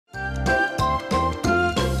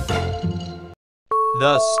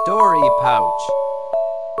The Story Pouch.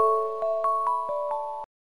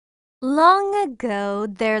 Long ago,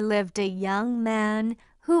 there lived a young man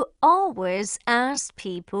who always asked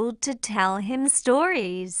people to tell him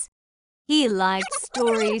stories. He liked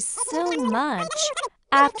stories so much,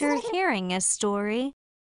 after hearing a story,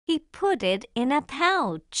 he put it in a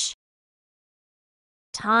pouch.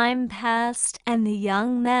 Time passed and the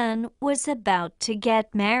young man was about to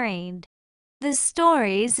get married. The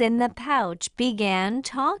stories in the pouch began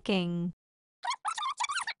talking.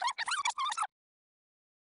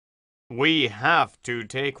 We have to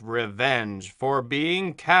take revenge for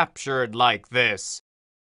being captured like this.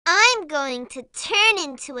 I'm going to turn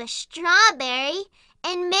into a strawberry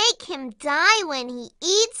and make him die when he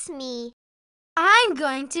eats me. I'm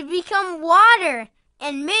going to become water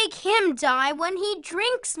and make him die when he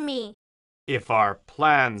drinks me. If our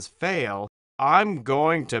plans fail, I'm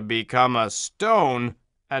going to become a stone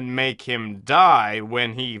and make him die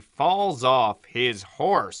when he falls off his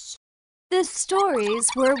horse. The stories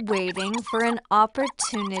were waiting for an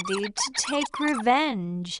opportunity to take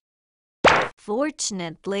revenge.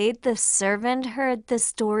 Fortunately, the servant heard the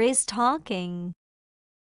stories talking.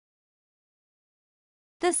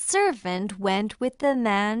 The servant went with the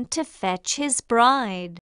man to fetch his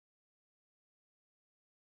bride.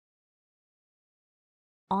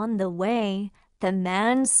 On the way, the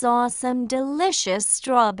man saw some delicious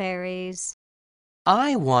strawberries.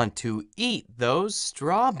 I want to eat those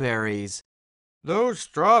strawberries. Those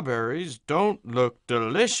strawberries don't look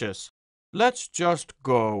delicious. Let's just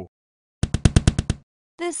go.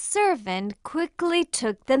 The servant quickly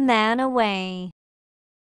took the man away.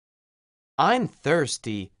 I'm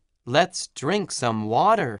thirsty. Let's drink some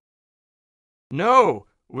water. No,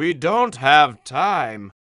 we don't have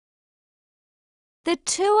time. The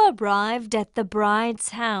two arrived at the bride's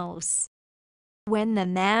house. When the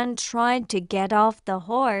man tried to get off the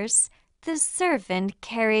horse, the servant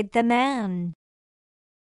carried the man.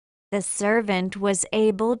 The servant was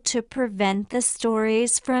able to prevent the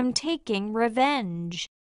stories from taking revenge.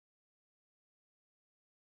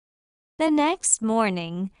 The next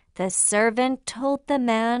morning, the servant told the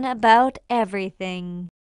man about everything.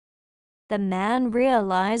 The man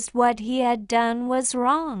realized what he had done was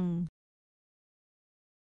wrong.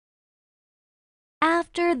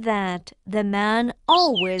 After that, the man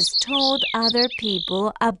always told other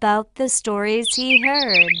people about the stories he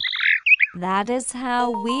heard. That is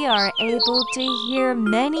how we are able to hear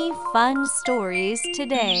many fun stories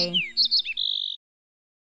today.